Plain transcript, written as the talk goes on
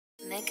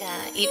Nigga,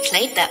 you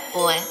played that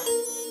boy.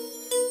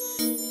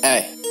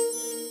 Hey.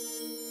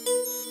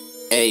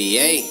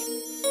 Hey.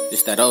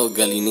 Just that old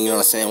gully, you know what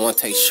I'm saying? One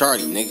take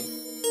shorty, nigga.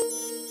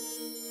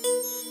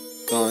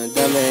 Going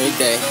dumb every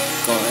day,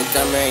 going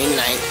dumb every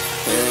night.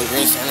 Feeling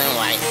green, shining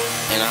white,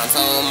 and I'm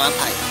talking my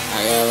pipe.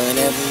 I got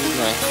whatever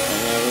you like,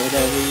 I got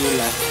whatever you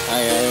like,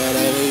 I got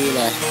whatever you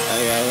like, I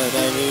got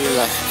whatever you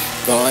like.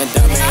 Going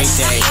dumb every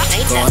day,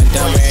 going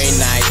dumb every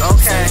night.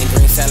 Feeling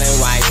green,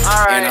 selling white,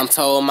 and I'm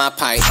told my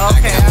pipe.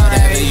 I got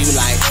whatever you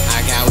like,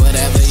 I got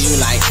whatever you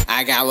like,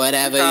 I got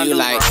whatever you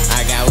like,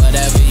 I got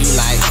whatever you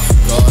like.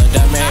 Going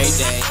dumb every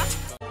day.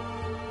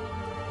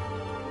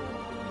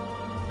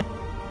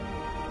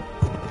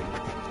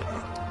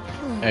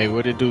 Hey,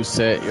 what it do,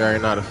 set? You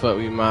already know how the fuck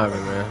we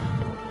mobbing, man.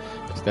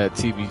 It's that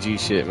TBG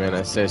shit, man.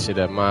 That set shit,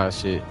 that mob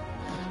shit.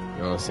 You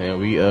know what I'm saying?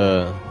 We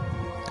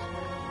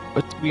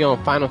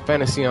on Final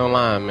Fantasy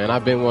Online, man.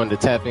 I've been wanting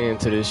to tap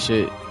into this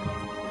shit,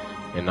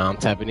 and now I'm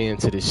tapping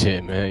into this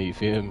shit, man. You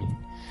feel me?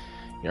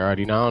 You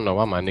already know. I don't know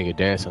why my nigga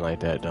dancing like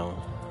that, though.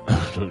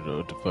 I don't know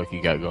what the fuck he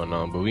got going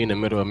on, but we in the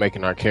middle of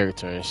making our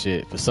character and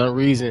shit. For some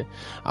reason,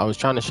 I was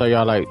trying to show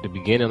y'all like the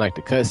beginning, like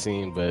the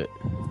cutscene, but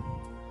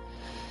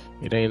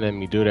it ain't letting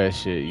me do that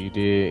shit. You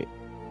did.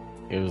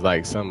 It was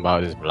like something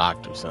about it's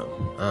blocked or something.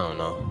 I don't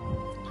know.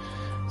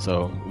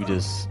 So we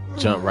just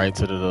jump right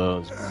to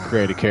the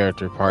create a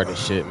character part and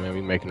shit, man.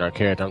 We making our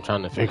character. I'm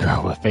trying to figure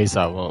out what face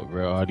I want,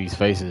 bro. All these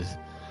faces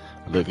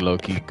look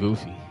low-key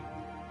goofy.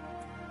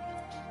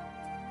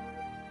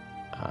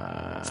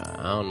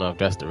 I don't know if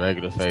that's the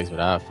regular face,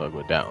 but I'll fuck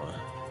with that one.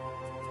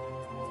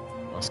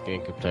 My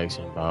skin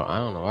complexion, bro. I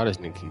don't know why this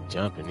nigga keep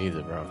jumping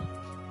either, bro.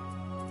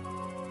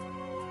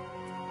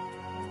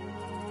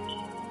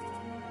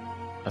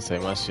 I say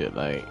my shit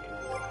like,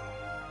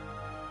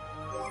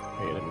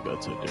 hey, let me go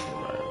to a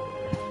different line.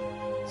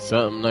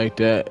 Something like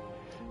that.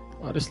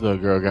 Oh, this little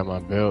girl got my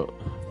belt.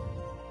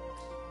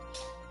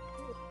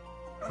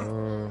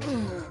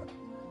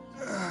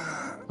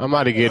 I'm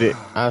about to get it.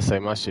 I say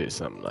my shit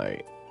something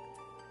like,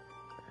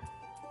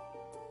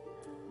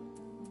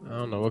 I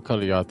don't know what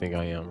color y'all think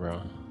I am,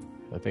 bro.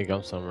 I think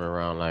I'm somewhere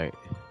around like,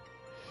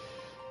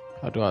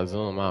 how do I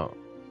zoom out?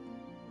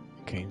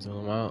 Can't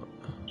zoom out.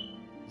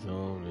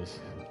 Zoom is.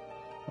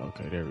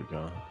 Okay, there we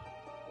go.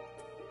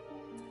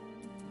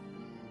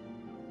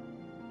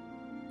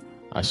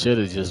 I should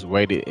have just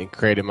waited and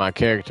created my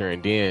character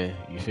and then,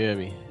 you feel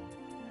me?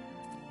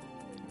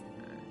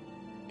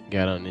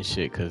 Got on this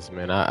shit, cause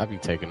man, I be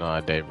taking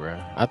all day, bro.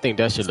 I think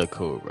that should look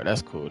cool, bro.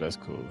 That's cool, that's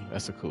cool.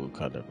 That's a cool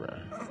color, bro.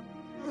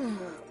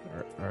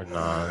 Or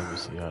nah, let me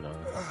see, hold on.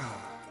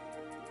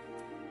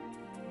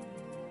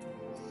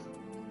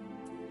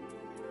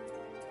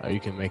 Oh, you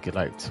can make it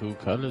like 2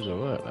 colors or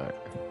what? Like,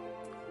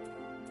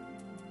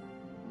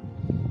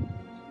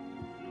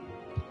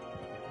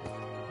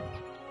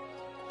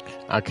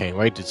 I can't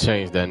wait to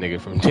change that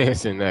nigga from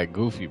dancing that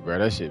goofy, bro.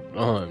 That shit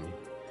blowing me.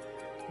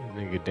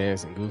 This nigga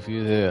dancing goofy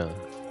as hell.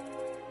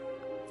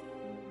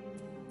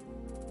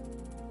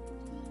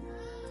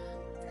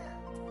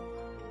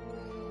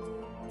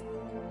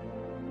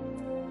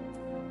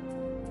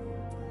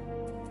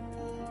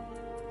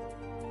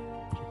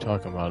 What you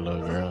talking about,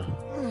 little girl?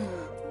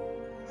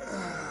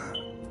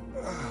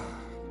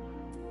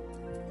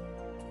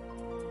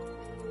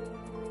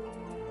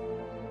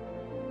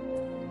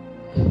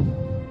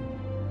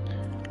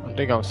 I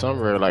think I'm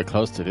somewhere like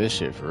close to this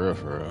shit, for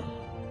real.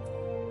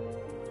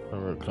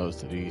 Somewhere close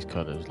to these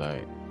colors,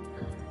 like.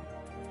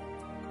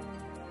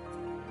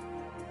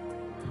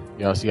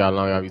 Y'all see how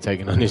long I be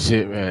taking on this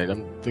shit,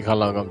 man? Think how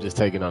long I'm just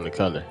taking on the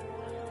color.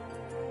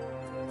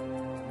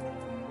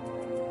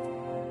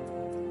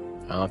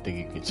 I don't think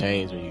it can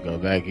change when you go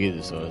back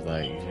either, so it's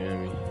like, you feel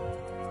me?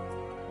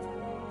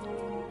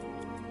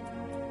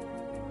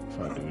 If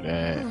I do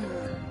that,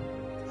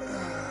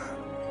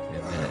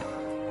 and that.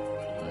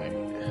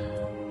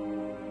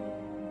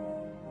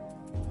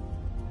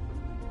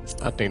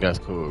 I think that's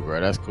cool, bro.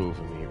 That's cool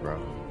for me,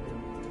 bro.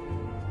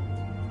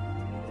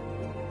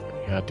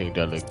 Yeah, I think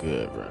that look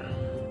good, bro.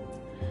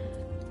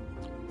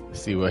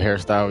 Let's see what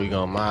hairstyle we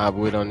gonna mob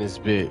with on this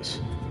bitch.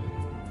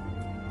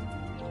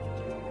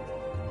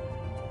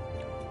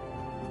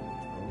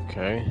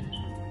 Okay.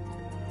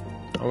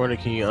 I wonder,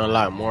 can you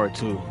unlock more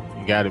too?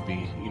 You gotta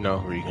be, you know,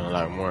 where you can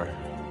unlock more.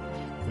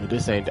 But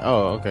this ain't.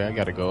 Oh, okay. I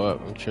gotta go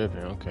up. I'm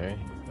tripping. Okay.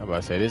 I'm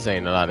about to say this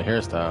ain't a lot of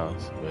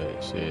hairstyles,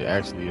 but shit,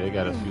 actually they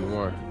got a few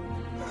more.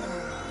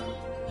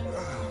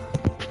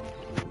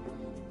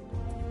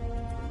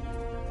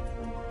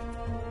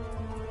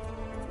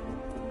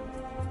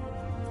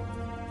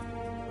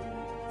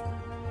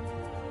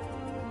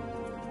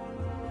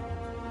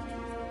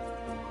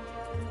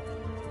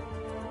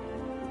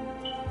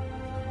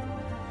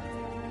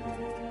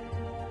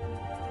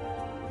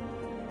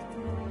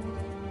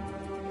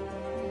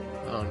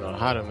 I don't know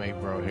how to make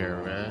bro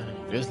hair, man.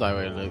 This like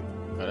way it look,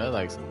 but that's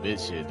like some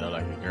bitch shit though,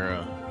 like a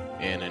girl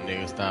and a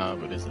nigga style,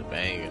 but it's a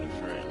bang in the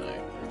front,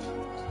 like.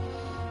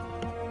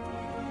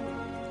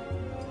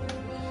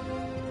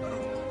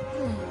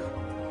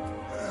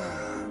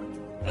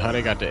 Oh,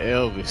 they got the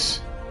Elvis.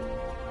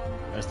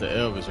 That's the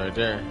Elvis right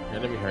there. Here,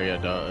 let me hurry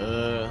up,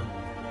 dog.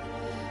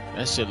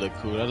 That shit look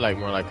cool. That like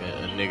more like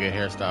a nigga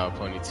hairstyle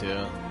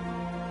ponytail.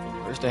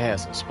 First they had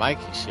some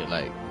spiky shit,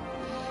 like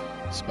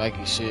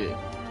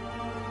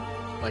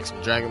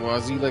some Dragon Ball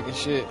Z looking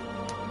shit.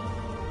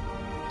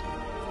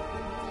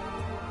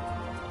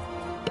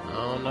 I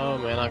don't know,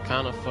 man. I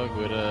kind of fuck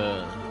with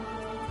that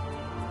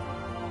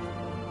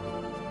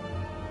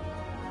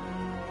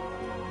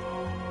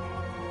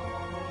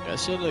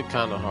shit look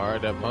kind of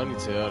hard. That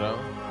ponytail though.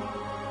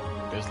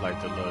 It's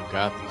like the little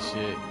gothy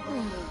shit.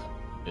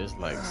 It's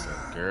like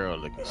some girl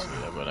looking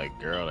shit, but like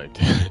girl like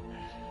that.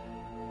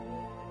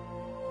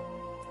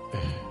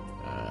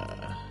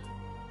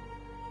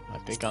 I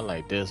think I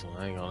like this one.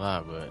 I ain't gonna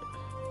lie, but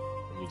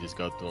let me just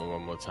go through it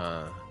one more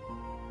time.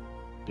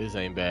 This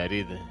ain't bad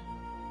either.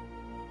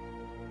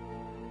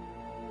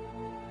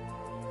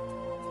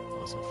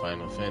 Oh, some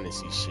Final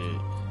Fantasy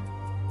shit.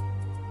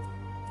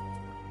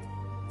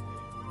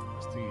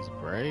 What's these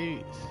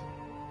braids?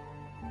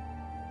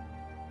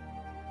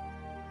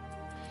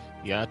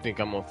 Yeah, I think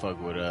I'm gonna fuck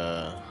with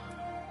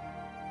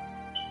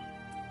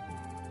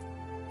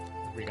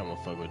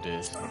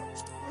this.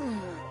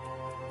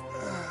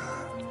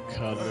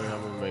 Color,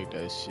 I'm gonna make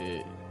that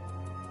shit.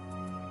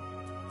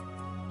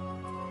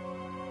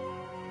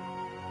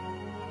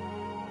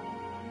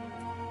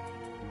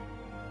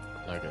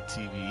 Like a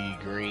TVE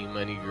green,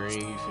 money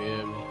green, you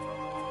feel me?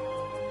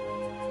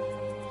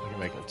 You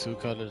make them two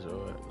colors or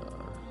what? Nah.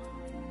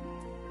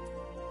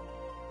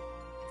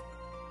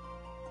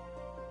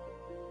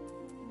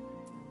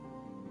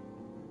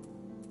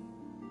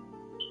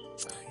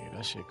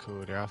 That shit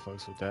cool there. I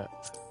fucks with that.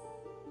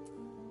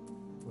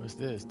 What's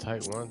this?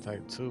 Type 1,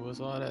 type 2? What's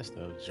all that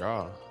stuff?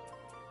 Draw.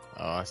 Oh,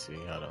 I see.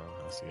 Hold on.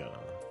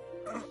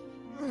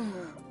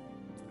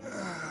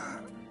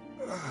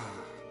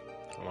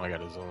 Oh, I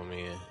gotta zoom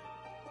in.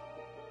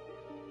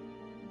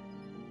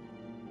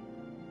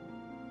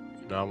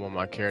 You know, I want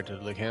my character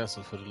to look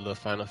handsome for the little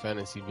Final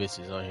Fantasy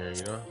bitches on here,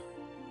 you know?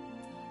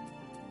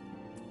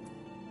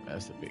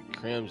 That's the big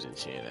crimson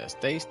chin. That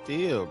stay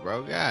still,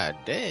 bro. God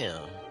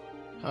damn.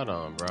 Hold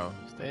on, bro.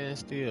 Stand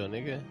still,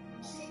 nigga.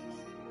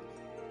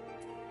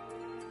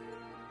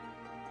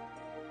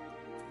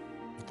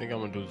 I think I'm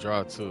gonna do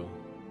draw 2.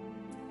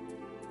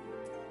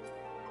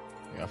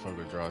 Yeah, I fuck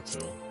with draw 2.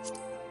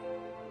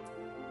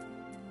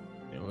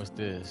 And what's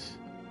this?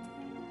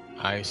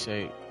 Eye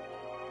shape.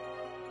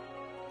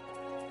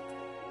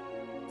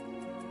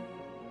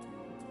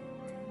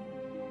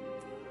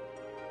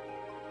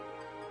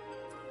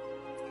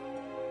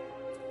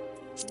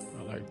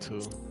 I like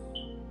 2.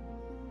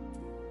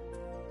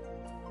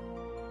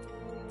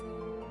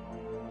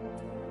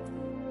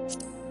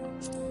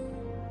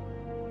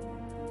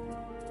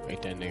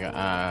 Make that nigga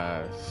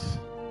eyes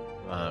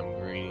lime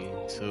green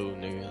too,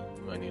 nigga.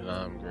 Money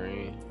lime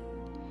green.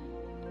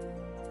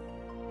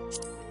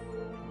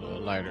 A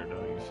little lighter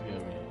though, you feel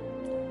me?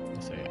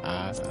 Say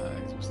eyes.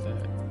 What's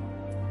that?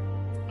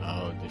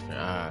 Oh, different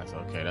eyes.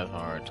 Okay, that's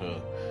hard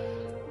too.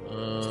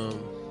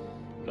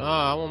 No,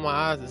 I want my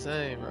eyes the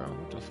same, bro.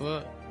 What the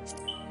fuck?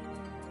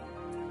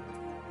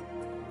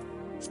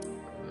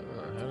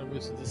 How the bitch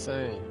is the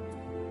same?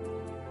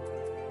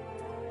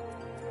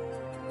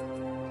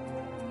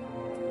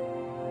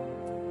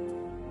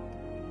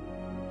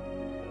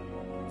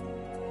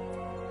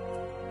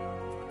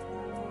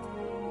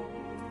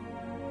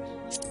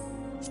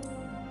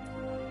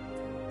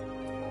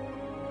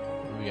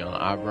 We on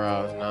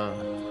eyebrows now.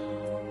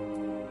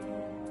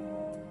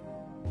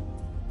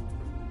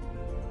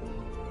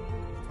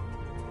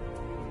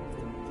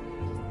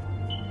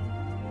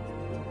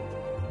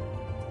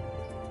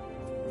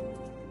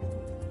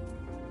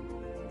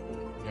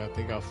 Yeah, I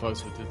think I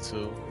fucks with it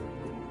too.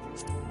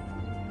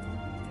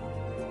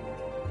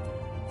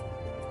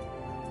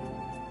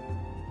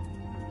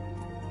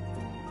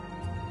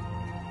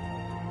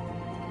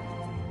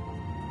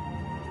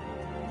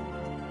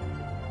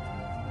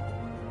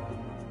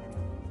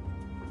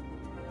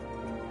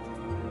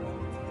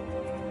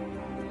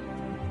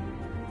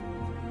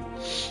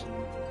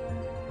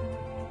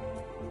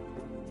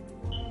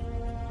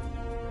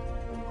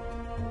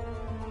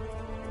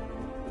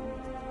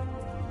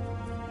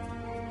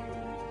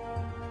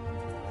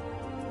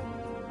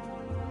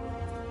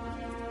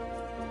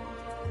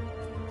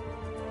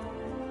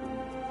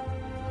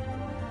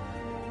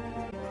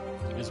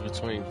 It's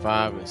between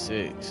 5 and 6.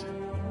 I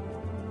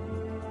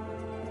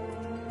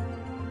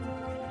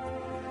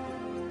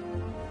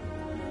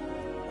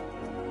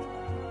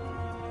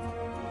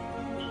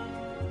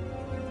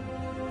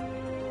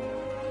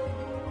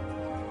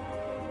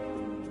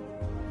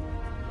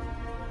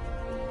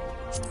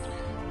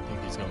think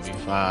it's gonna be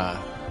 5.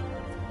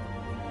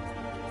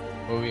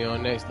 What we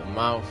on next? The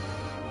mouth.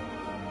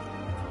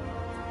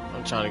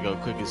 I'm trying to go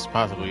quick as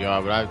possible,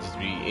 y'all, but I just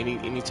be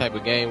any type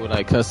of game with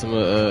like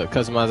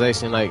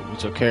customization, like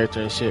with your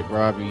character and shit,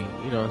 bro. I be,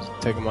 you know,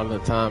 taking my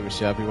little time and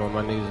shit. I be wanting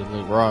my niggas to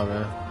look raw,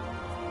 man.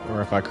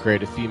 Or if I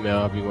create a female,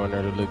 I be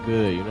wanting her to look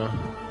good, you know.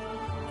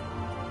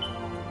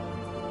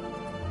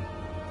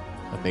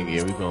 I think,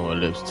 yeah, we going with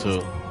lips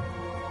too.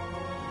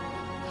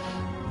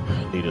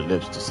 Need the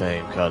lips the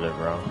same color,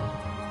 bro.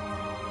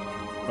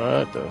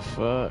 What the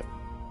fuck?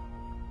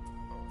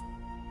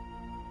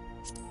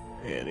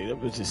 Yeah, need them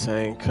bitches the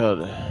same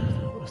color.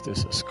 What's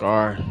this, a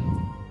scar?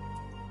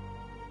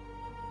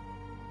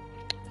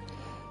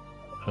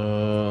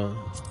 Oh,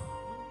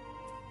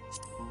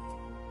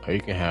 you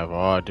can have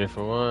all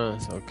different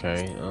ones?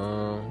 Okay,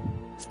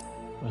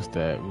 what's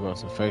that? We want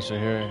some facial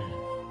hair?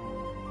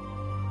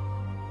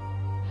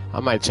 I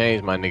might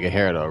change my nigga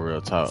hair though,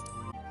 real talk.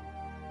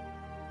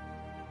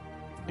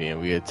 Then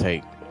we'll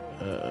take,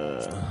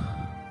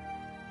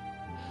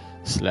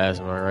 slash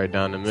one right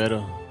down the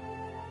middle.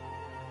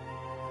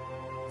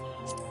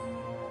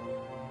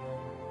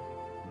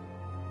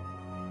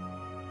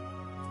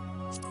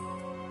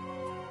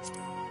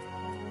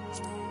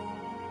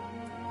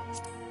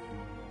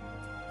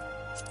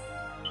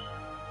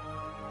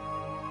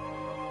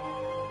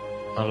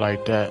 I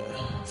like that.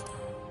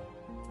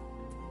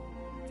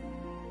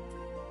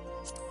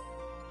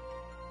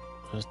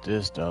 What's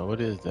this though? What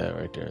is that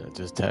right there?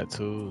 Just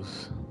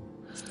tattoos.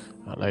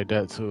 I like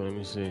that too. Let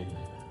me see.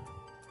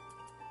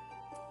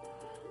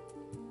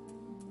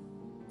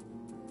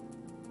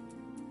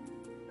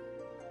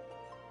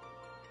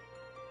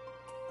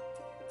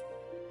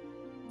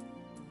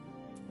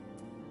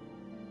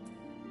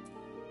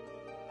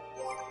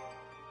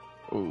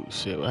 Oh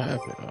shit, what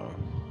happened? Oh.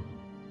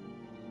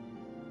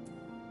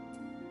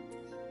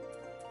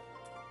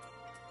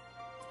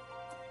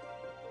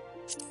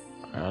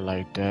 I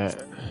like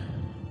that.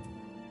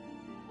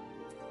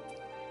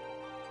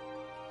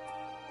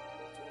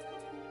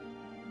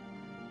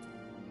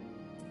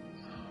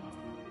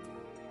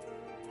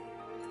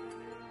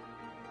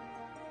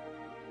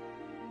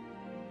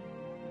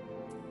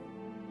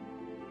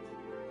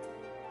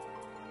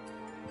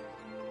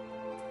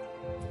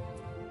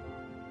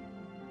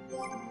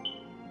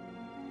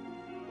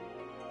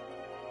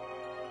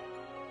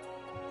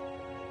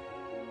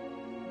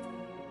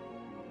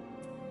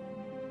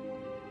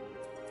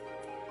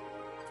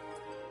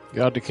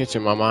 Get out the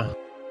kitchen, mama.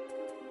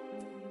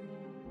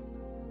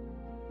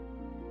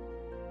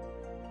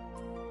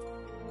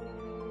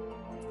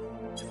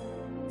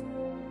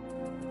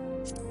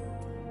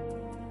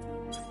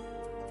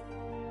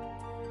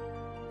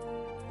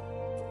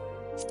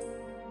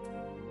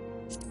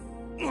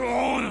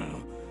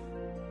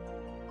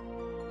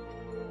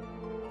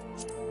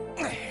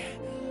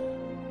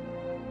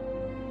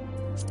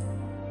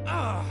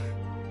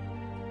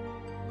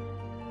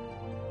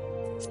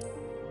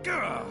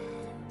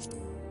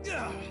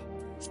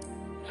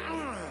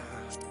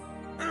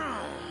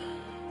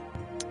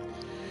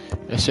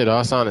 That shit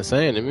all sound the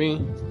same to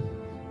me.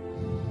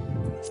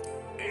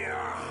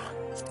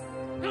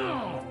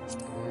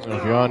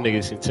 If y'all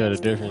niggas can tell the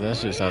difference, that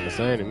shit sound the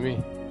same to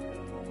me.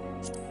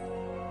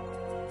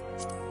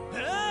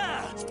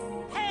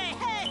 Hey,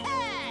 hey,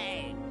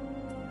 hey!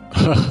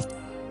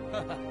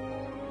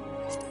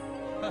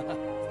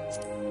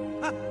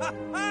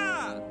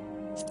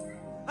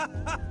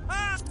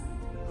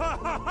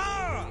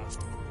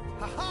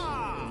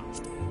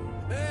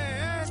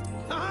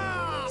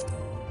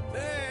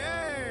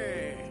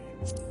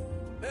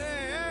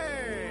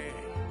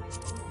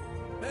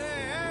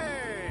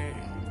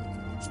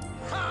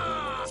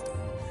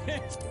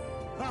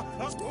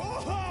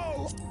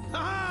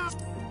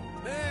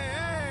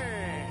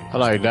 I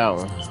like that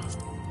one.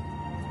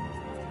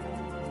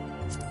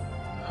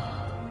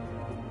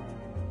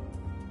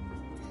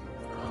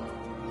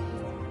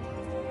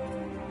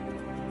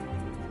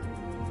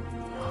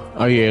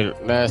 Oh yeah,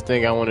 last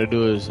thing I want to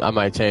do is I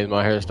might change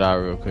my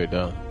hairstyle real quick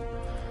though.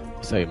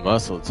 Say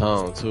muscle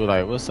tone too.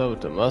 Like, what's up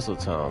with the muscle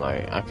tone?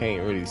 Like, I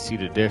can't really see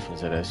the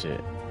difference of that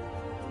shit.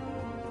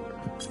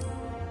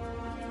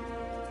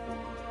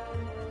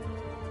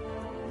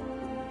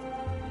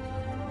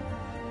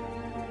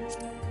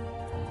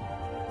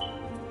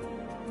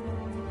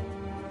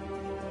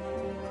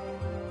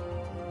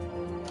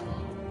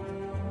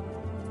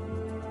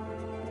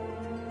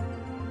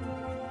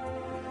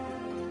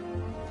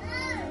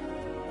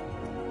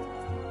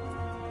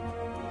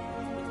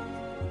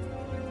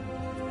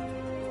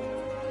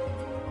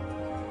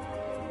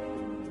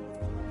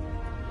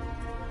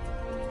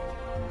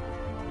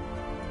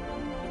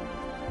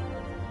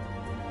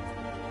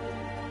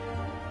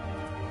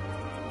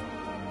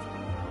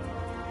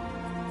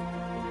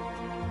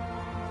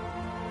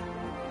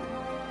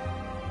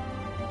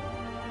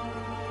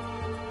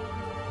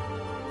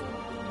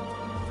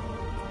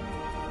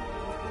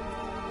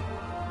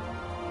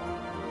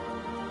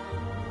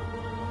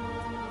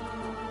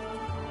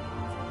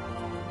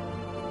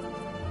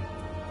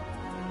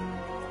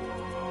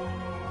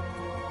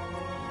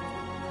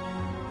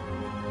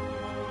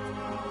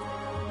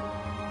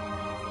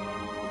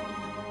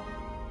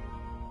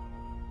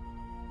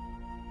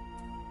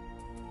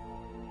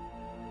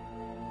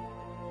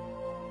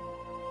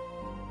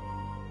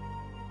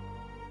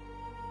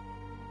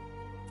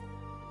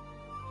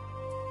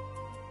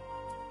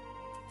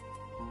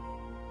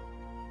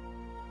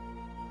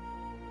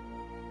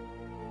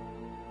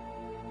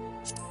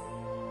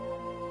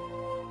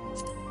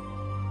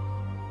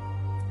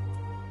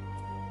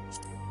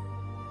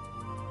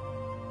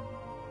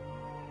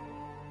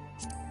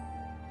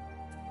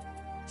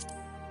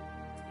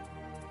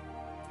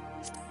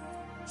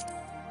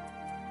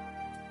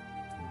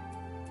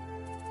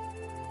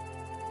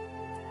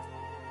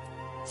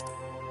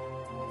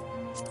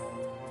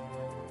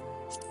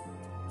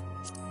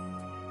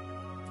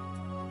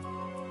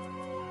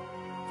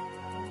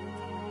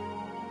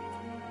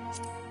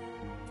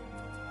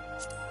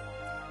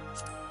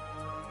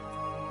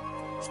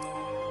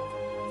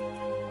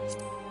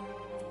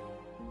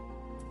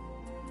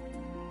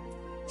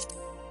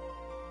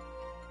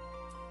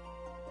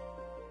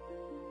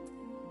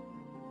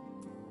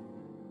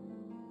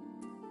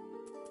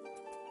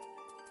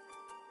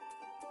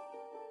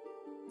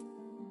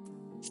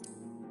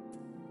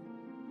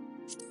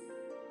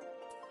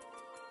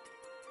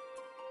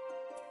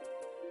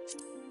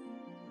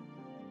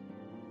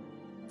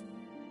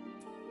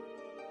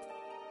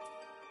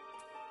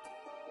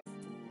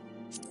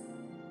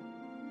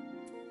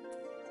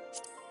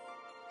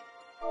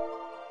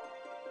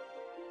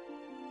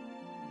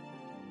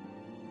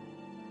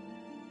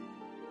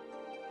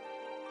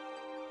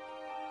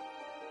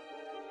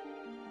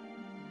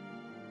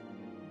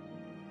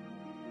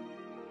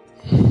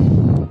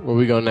 What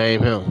we gonna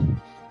name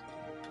him?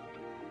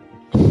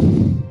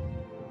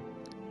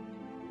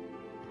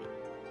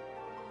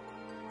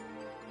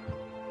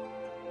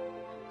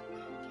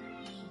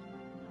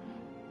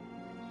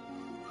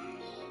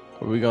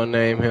 What we gonna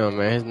name him,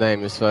 man? His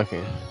name is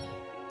fucking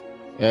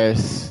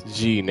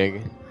SG,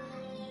 nigga.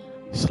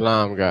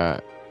 Slime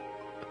God.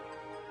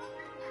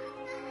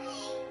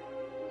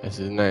 That's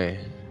his name.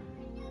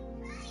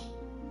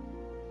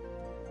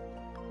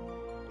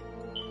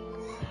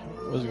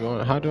 What's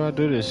going on? How do I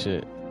do this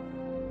shit?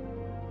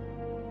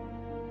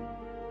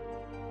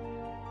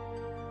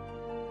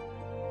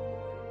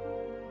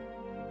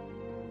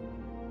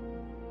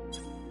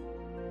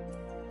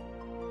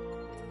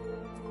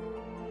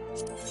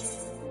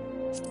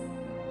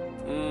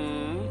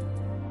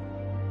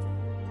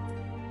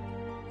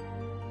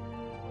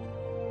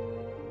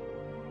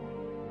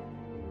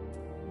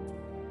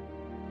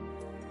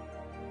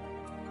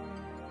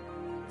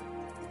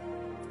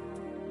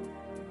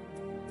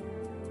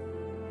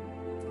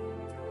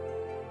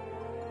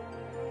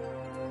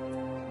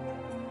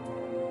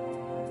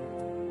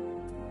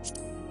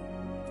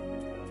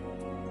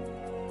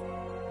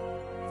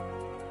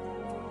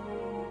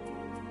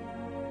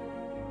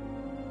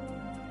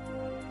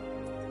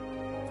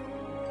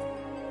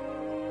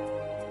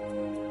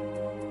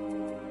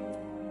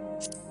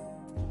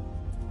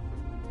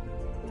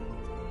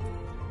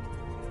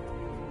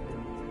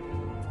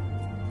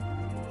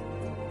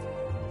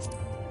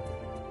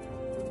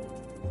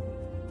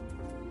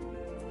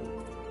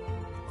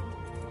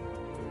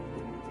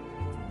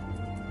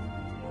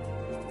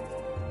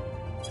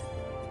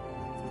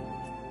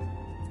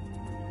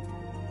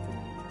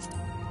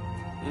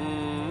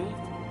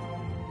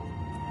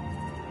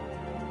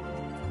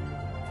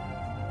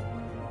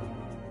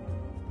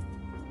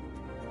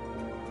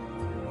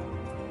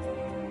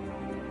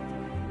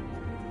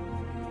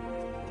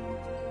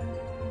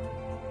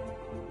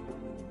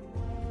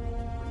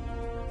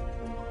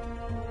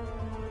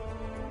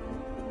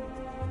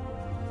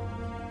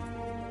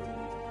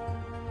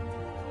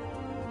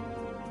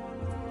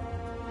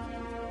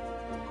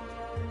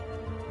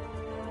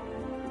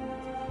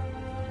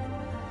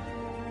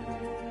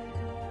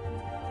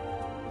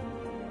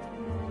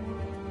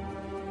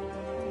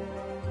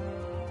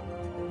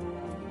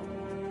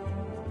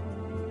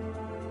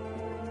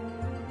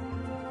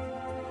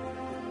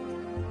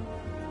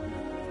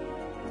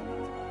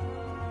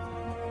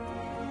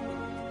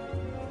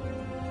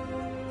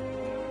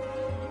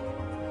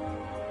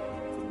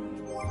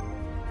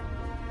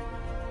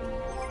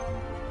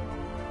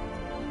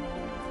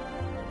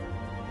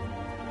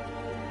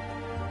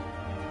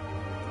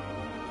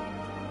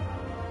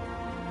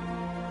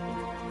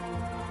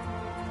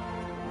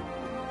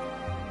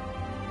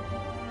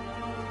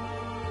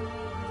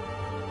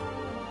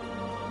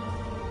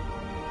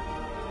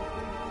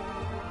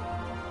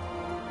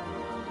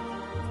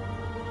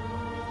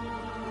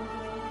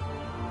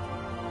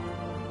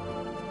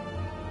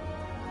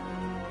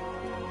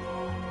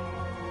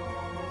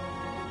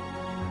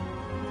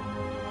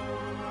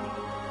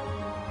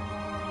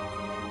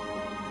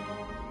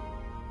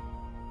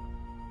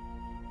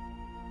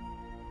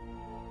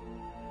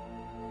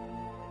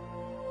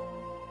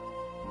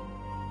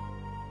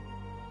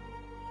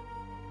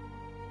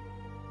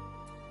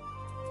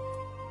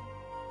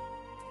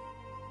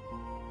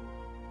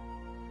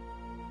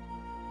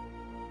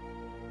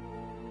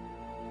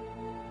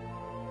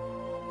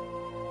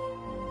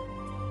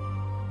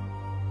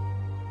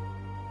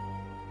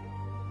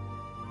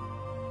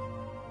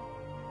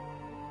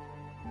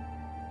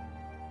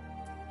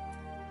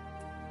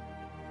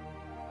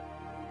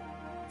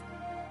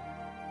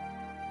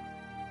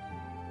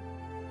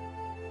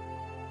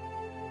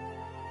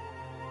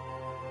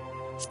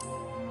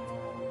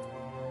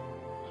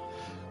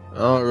 I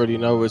don't really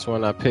know which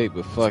one I picked,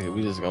 but fuck it,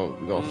 we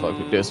gonna fuck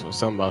with this one.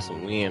 Something about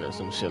some win or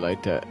some shit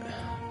like that.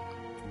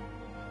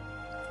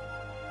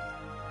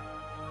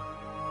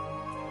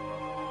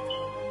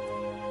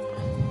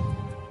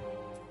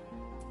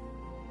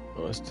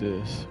 What's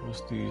this?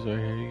 What's these right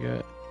here you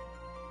got?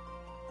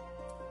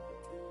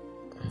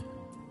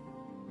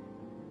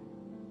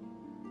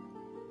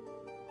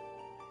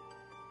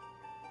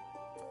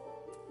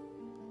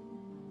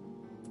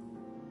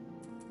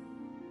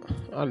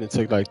 I didn't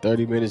take like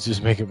 30 minutes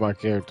just making my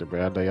character,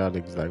 bro. I know y'all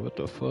niggas like, what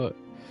the fuck?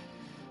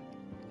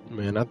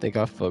 Man, I think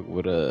I fuck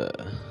with I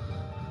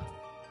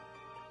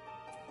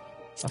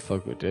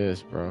fuck with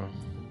this, bro.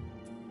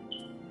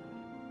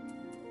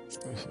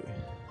 Let's see.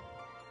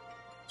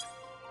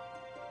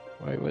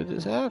 Wait, what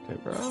just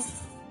happened, bro?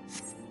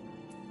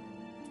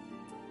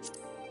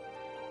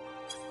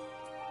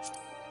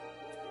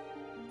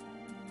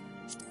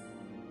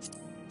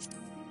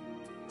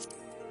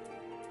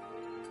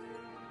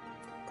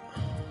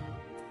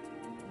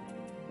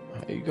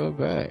 How you go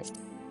back?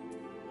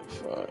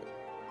 Fuck.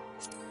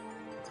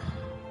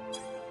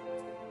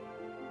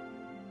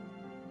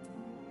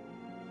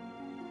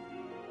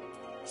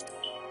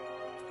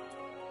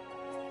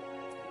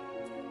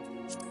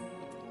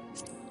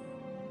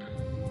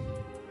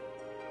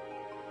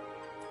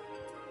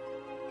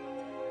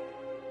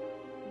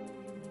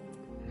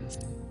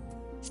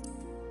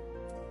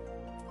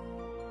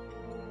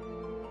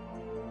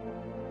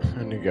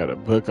 And he got a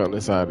book on the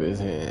side of his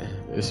hand.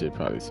 This shit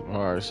probably some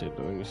hard shit,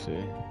 though. Let me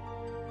see.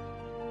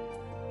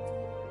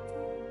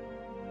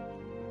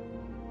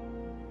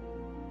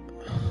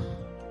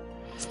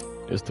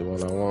 This the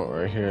one I want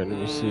right here. Let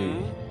me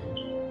see.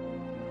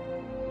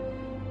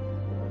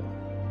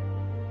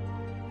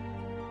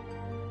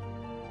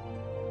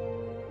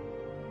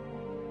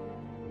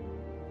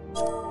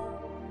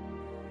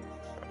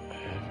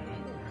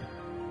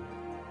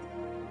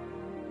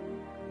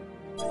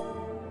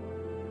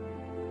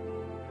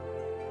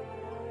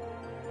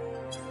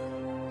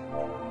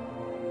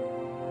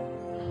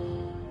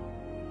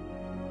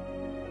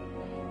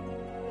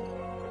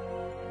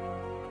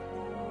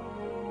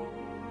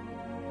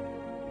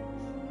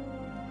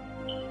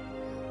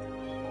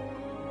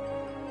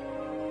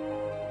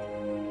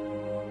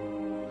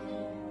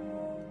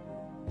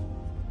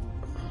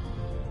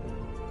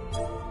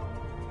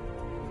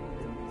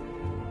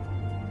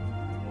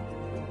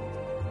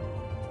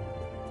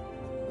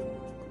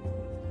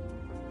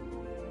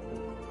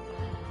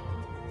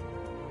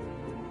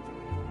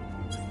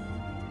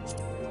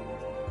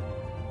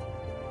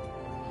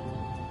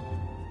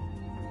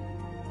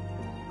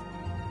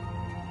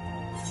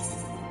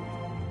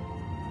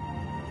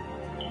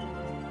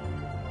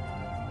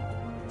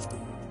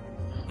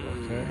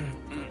 Okay.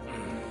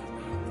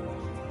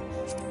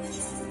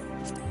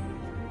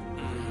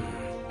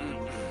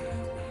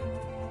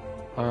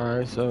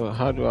 Alright, so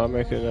how do I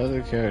make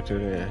another character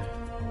then?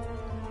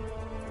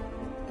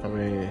 I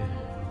mean,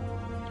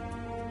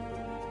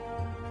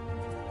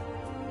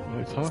 what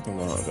are they talking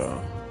about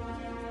though?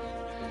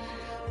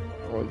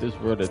 I want this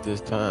world at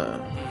this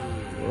time.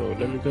 Well,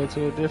 let me go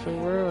to a different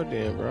world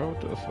then, bro.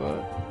 What the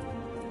fuck?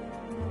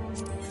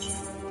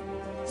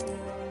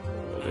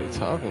 What are they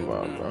talking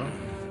about, bro?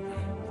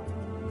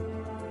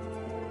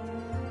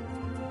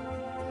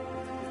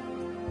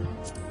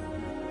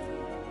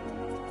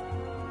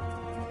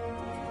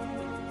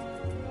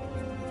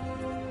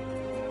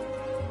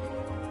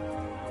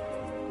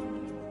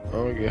 I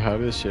don't get how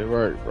this shit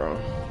work, bro.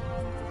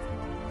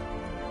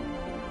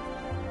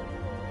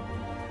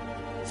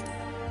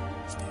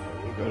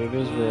 Let me go to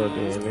this world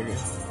then, nigga.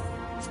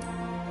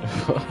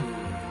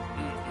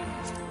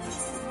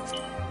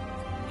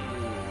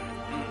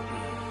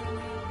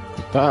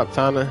 Stop,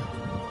 Tana.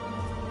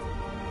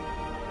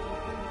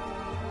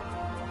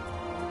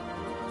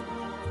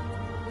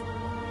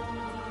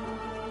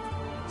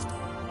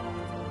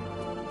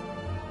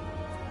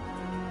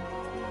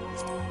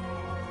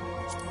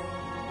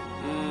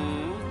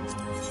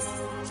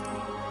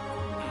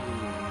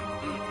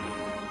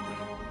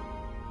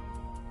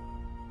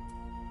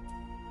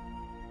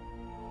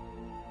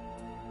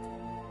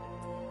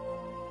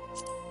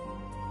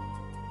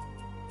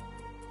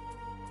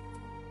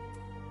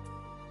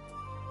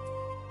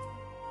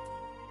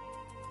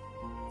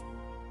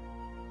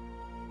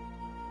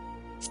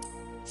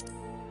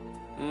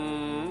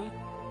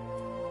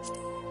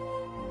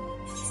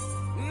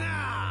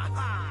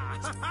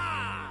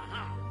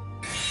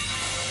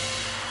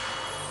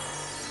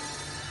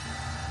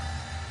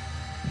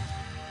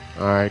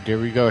 Alright, here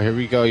we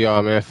go,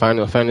 y'all, man.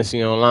 Final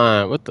Fantasy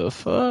Online. What the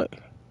fuck?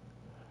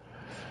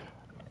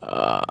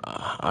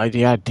 I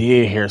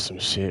did hear some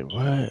shit.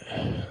 What?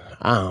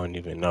 I don't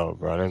even know,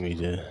 bro. Let me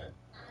just.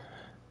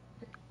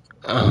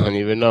 I don't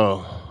even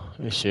know.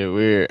 This shit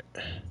weird.